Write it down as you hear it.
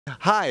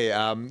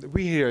Hi,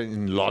 we're here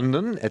in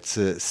London at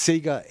the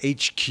SEGA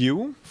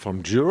HQ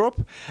from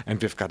Europe,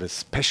 and we've got a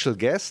special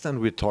guest, and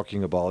we're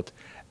talking about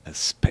a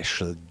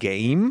special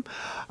game.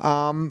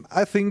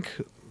 I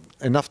think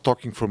enough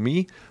talking from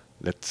me.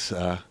 Let's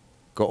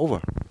go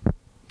over.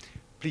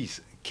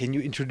 Please, can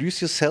you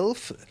introduce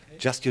yourself?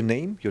 Just your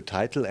name, your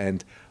title,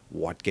 and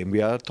what game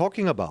we are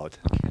talking about.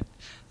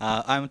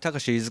 I'm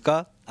Takashi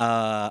Iizuka.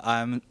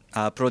 I'm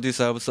a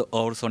producer of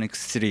all Sonic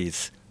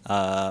series.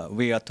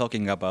 We are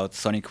talking about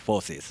Sonic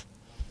Forces.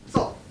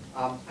 So,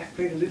 I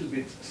played a little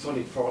bit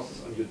Sonic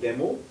Forces on your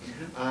demo.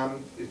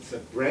 It's a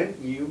brand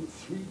new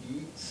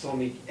 3D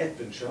Sonic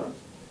adventure.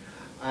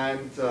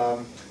 And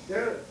I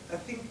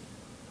think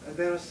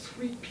there are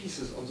three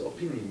pieces on the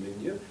opinion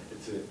menu.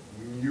 It's a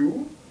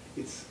new,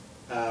 it's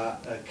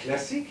a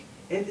classic,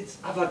 and it's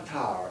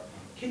Avatar.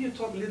 Can you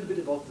talk a little bit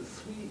about the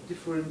three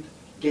different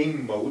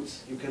game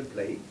modes you can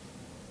play?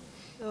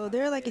 So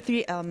there are like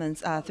three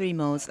elements, three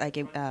modes like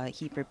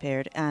he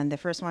prepared, and the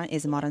first one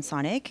is Modern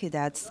Sonic.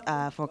 That's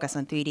focused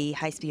on 3D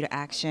high-speed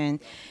action,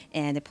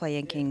 and the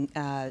player can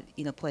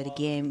play the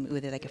game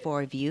with like a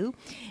forward view,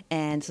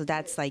 and so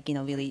that's like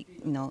really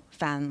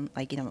fun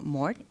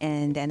mode.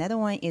 And another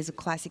one is a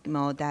classic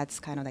mode. That's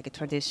kind of like a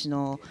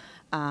traditional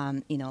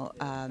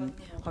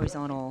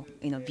horizontal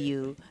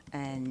view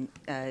and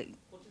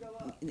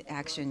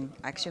action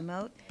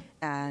mode.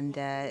 And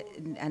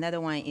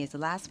another one is the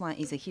last one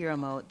is a hero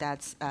mode.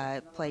 That's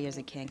players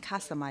can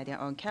customize their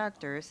own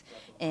characters,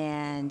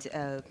 and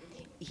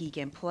he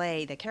can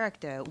play the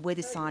character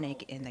with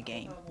Sonic in the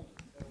game.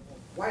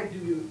 Why do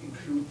you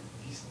include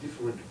these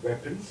different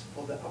weapons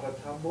for the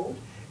Avatar mode,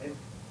 and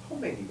how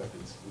many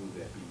weapons will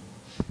there be?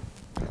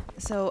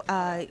 So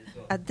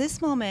at this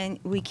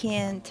moment, we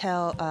can't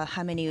tell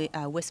how many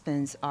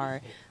weapons are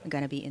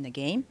going to be in the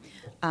game.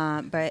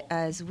 But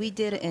as we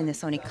did in the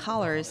Sonic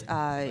Colors,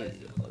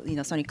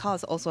 Sonic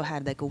Colors also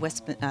had like a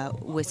wisp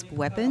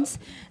weapons,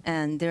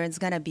 and there's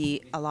going to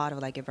be a lot of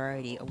like a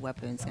variety of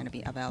weapons going to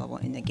be available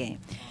in the game.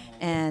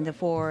 And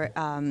for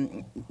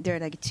there are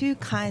like two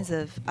kinds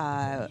of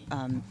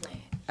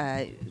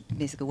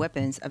basically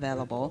weapons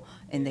available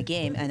in the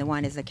game, and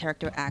one is the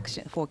character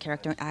action for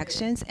character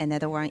actions, and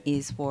another one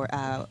is for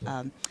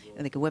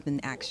like a weapon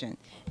action.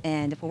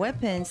 And for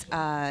weapons,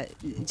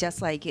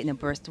 just like in a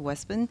burst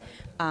weapon,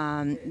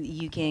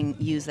 you can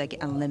use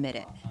like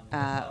unlimited,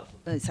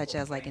 such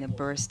as like in a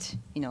burst,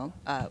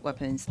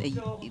 weapons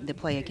the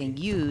player can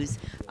use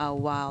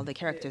while the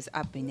character is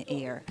up in the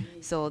air.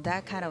 So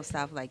that kind of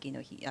stuff, like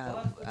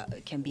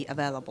can be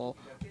available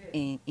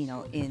in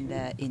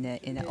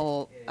the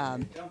all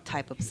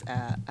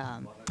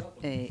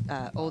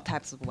all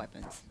types of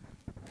weapons.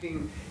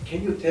 Can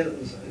you tell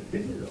us a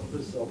bit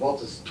about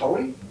the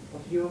story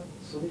of your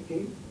Sonic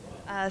game?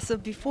 So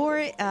before,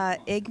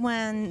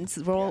 Eggman's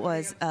role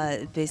was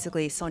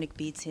basically Sonic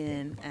beats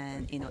him,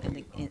 and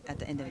at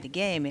the end of the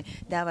game,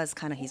 that was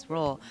kind of his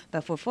role.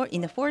 But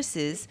in the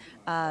Forces,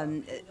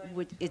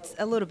 it's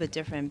a little bit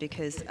different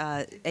because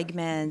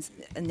Eggman's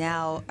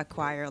now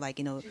acquire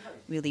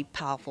really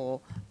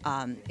powerful,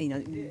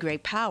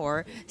 great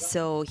power.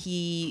 So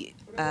he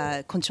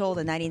control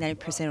the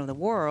 99% of the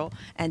world,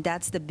 and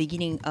that's the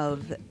beginning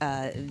of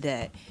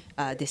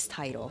this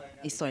title,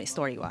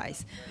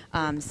 story-wise.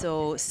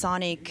 So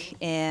Sonic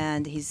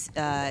and his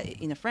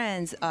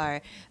friends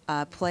are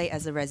play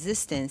as a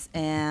resistance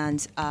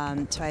and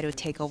try to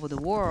take over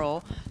the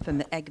world from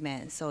the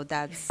Eggman. So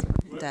that's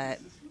the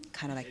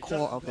kind of like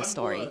core of the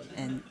story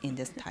in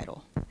this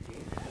title.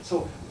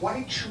 So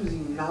why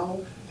choosing now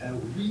a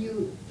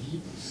real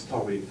deep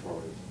story for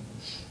it?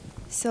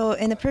 So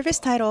in the previous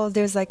title,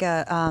 there's like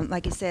a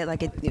like you said,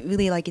 like a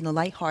really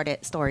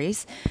lighthearted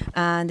stories,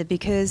 and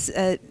because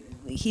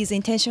his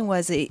intention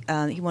was he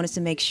wanted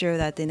to make sure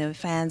that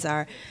fans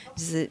are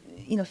just,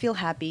 feel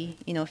happy,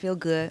 feel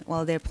good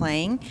while they're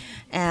playing,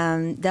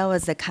 and that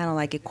was the kind of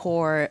like a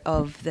core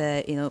of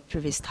the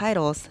previous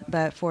titles.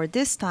 But for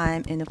this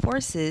time in the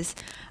Forces,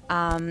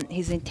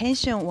 his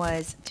intention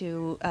was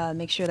to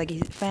make sure like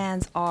his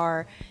fans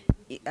are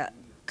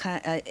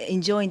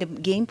enjoying the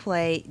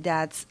gameplay.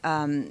 That's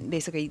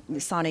basically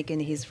Sonic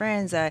and his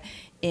friends are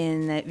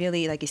in a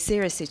really like a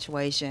serious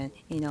situation,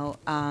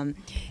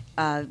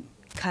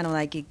 kind of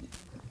like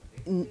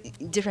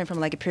different from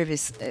like a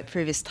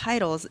previous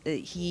titles.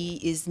 He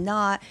is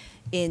not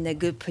in a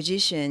good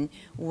position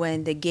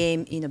when the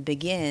game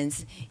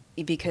begins,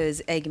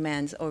 because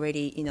Eggman's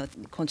already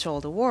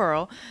control the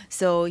world.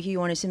 So he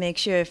wanted to make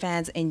sure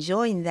fans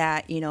enjoying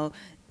that,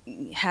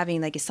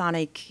 having like a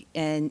Sonic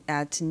and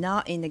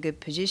not in a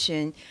good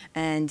position,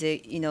 and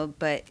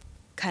but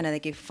kind of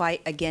like a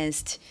fight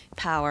against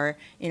power,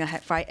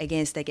 fight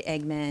against like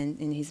Eggman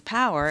in his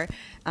power.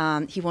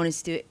 He wanted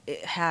to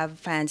have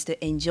fans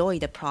to enjoy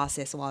the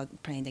process while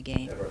playing the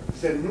game.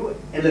 Is there new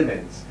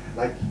elements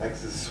like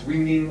the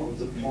swinging on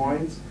the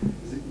points?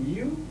 Is it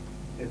new?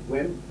 And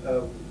when?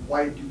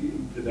 Why do you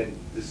implement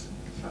this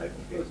type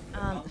of game?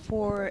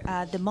 For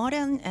the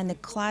modern and the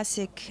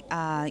classic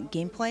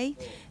gameplay,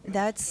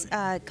 That's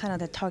kind of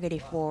the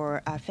targeted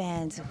for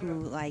fans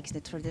who like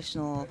the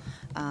traditional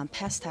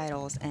past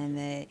titles,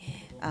 and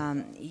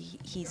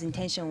his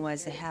intention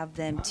was to have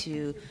them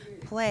to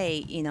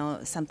play,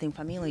 something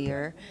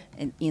familiar,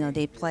 and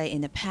they play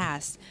in the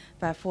past.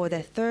 But for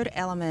the third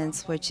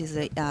element, which is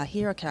the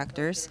hero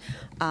characters,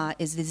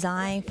 is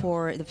designed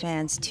for the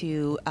fans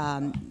to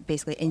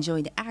basically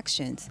enjoy the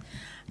actions,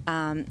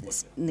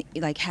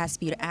 like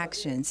high-speed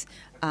actions.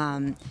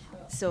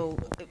 So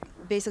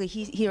basically,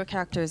 hero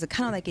characters are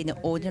kind of like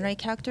ordinary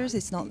characters.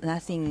 It's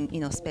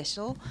nothing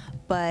special,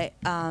 but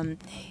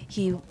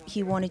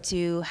he wanted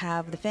to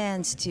have the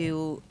fans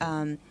to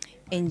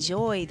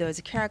enjoy those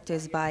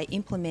characters by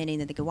implementing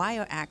the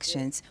wire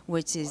actions,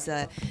 which is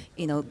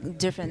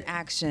different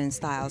action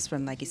styles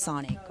from like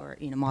Sonic or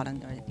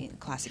modern or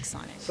classic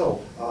Sonic.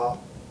 So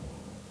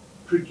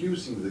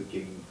producing the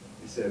game,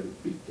 is there a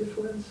big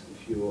difference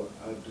if you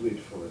do it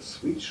for a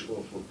Switch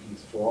or for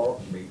PS4,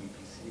 maybe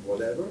PC,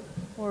 whatever?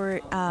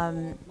 Or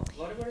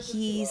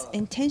his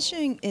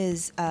intention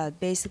is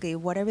basically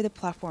whatever the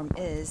platform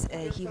is,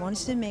 he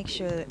wants to make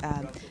sure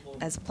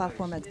as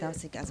platform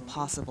agnostic as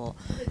possible.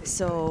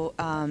 So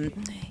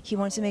he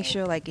wants to make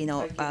sure, like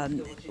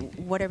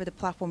whatever the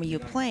platform you're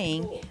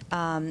playing,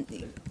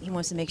 he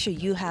wants to make sure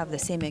you have the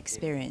same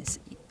experience.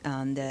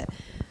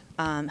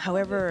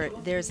 However,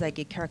 there's like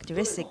a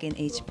characteristic in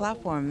each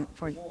platform.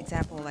 For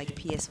example, like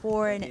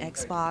PS4 and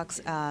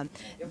Xbox,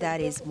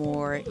 that is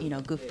more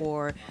good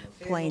for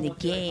playing the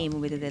game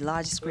with the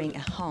large screen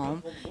at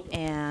home,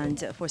 and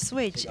for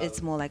Switch,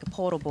 it's more like a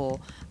portable.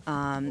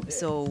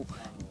 So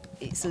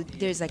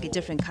there's like a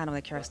different kind of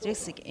like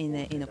characteristic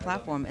in the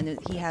platform, and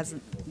he has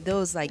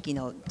those like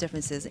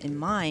differences in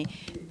mind.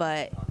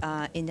 But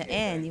in the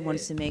end, he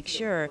wants to make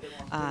sure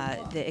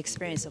the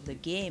experience of the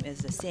game is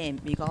the same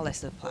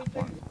regardless of the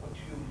platform.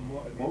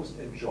 What do you most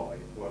enjoy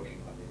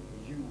working on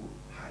a new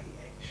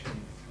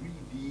high-action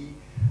 3D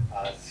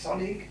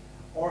Sonic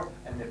or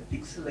a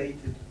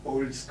pixelated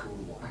old school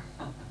one?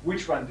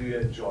 Which one do you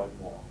enjoy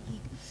more?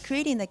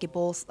 Creating like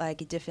both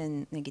like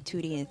different like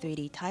 2D and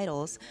 3D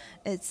titles,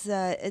 it's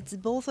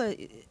both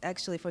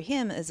actually for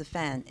him as a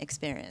fan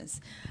experience.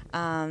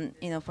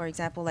 For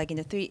example, like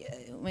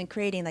when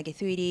creating like a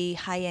 3D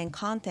high-end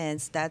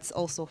contents, that's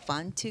also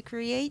fun to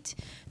create.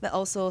 But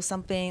also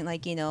something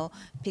like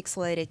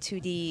pixelated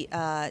 2D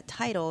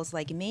titles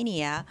like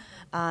Mania,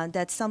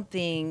 that's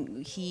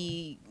something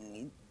he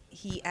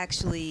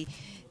actually.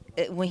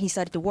 When he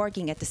started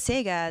working at the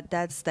SEGA,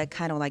 that's the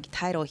kind of like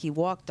title he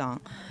worked on.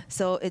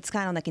 So it's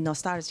kind of like a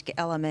nostalgic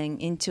element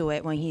into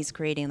it when he's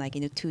creating like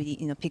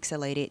 2D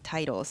pixelated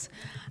titles.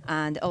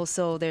 And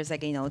also there's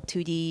like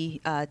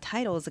 2D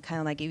titles, kind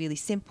of like a really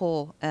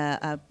simple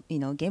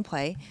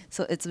gameplay.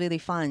 So it's really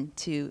fun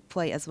to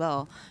play as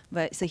well.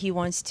 But so he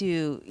wants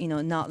to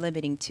not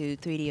limiting to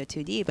 3D or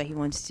 2D, but he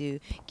wants to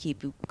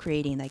keep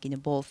creating like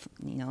both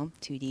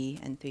 2D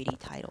and 3D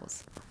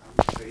titles.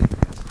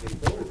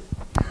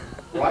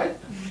 Right?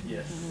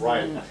 Yes.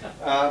 Right.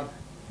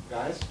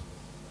 Guys,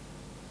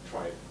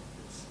 try it.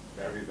 It's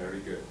very,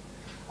 very good.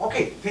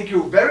 Okay, thank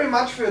you very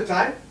much for your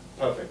time.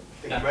 Perfect.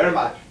 Thank you very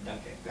much.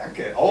 Okay.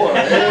 Danke. Oh,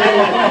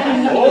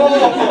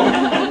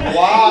 oh,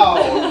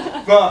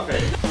 wow.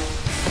 Perfect.